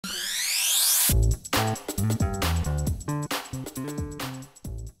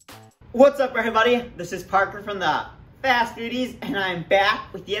What's up, everybody? This is Parker from the Fast Foodies, and I'm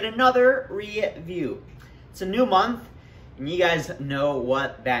back with yet another review. It's a new month, and you guys know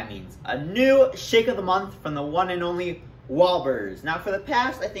what that means. A new Shake of the Month from the one and only Wahlburgers. Now, for the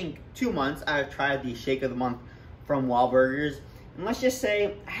past, I think, 2 months, I've tried the Shake of the Month from Wahlburgers, and let's just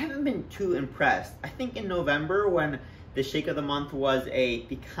say, I haven't been too impressed. I think in November, when the Shake of the Month was a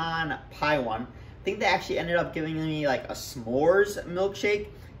pecan pie one, I think they actually ended up giving me like a s'mores milkshake.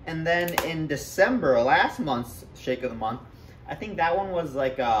 And then in December, last month's Shake of the Month, I think that one was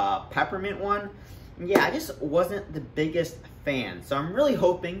like a peppermint one. Yeah, I just wasn't the biggest fan. So I'm really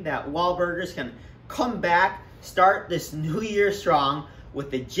hoping that Wahlburgers can come back, start this new year strong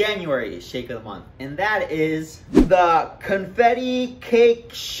with the January Shake of the Month. And that is the Confetti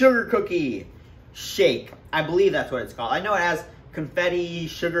Cake Sugar Cookie Shake. I believe that's what it's called. I know it has confetti,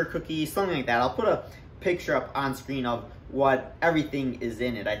 sugar cookie, something like that. I'll put a picture up on screen of what everything is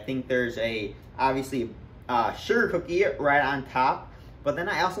in it. I think there's obviously sugar cookie right on top, but then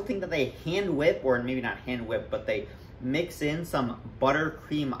I also think that they hand whip, or maybe not hand whip, but they mix in some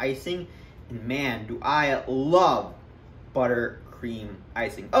buttercream icing, and man, do I love buttercream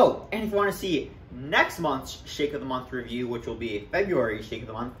icing. Oh, and if you want to see next month's Shake of the Month review, which will be February Shake of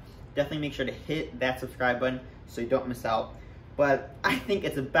the Month, definitely make sure to hit that subscribe button so you don't miss out. But I think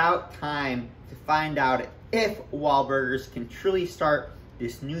it's about time to find out if Wahlburgers can truly start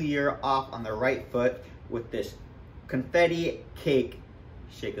this new year off on the right foot with this Confetti Cake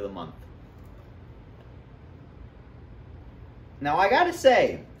Shake of the Month. Now, I gotta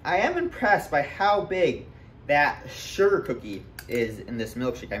say, I am impressed by how big that sugar cookie is in this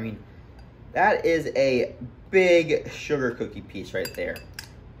milkshake. I mean, that is a big sugar cookie piece right there.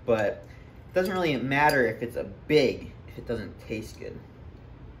 But it doesn't really matter if it's a big, if it doesn't taste good.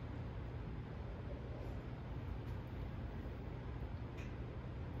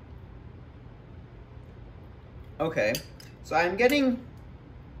 Okay, so I'm getting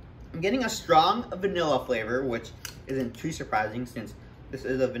a strong vanilla flavor, which isn't too surprising since this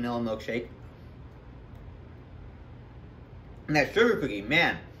is a vanilla milkshake. And that sugar cookie,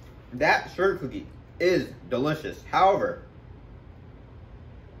 man, that sugar cookie is delicious. However,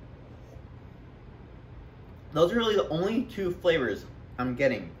 those are really the only two flavors I'm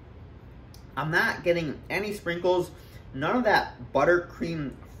getting. I'm not getting any sprinkles, none of that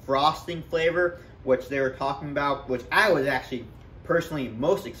buttercream frosting flavor, which they were talking about, which I was actually personally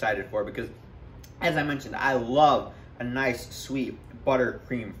most excited for because, as I mentioned, I love a nice sweet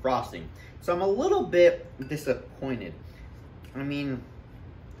buttercream frosting. So I'm a little bit disappointed. I mean,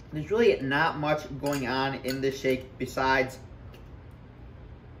 there's really not much going on in this shake besides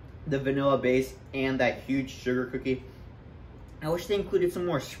the vanilla base and that huge sugar cookie. I wish they included some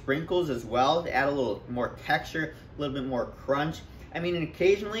more sprinkles as well to add a little more texture, a little bit more crunch. I mean, and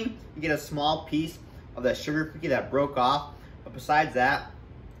occasionally you get a small piece of that sugar cookie that broke off, but besides that,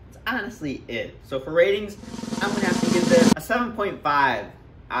 it's honestly it. So for ratings, I'm gonna have to give this a 7.5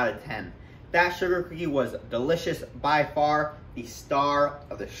 out of 10. That sugar cookie was delicious, by far the star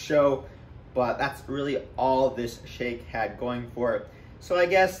of the show, but that's really all this shake had going for it. So I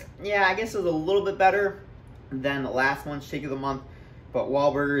guess it was a little bit better than the last month's Shake of the Month. But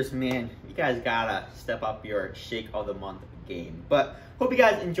Wahlburgers, man, you guys gotta step up your Shake of the Month game. But hope you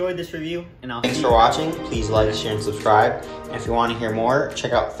guys enjoyed this review, and Thanks for watching. Please like, share, and subscribe. And if you want to hear more,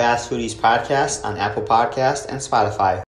 check out Fast Foodies Podcast on Apple Podcasts and Spotify.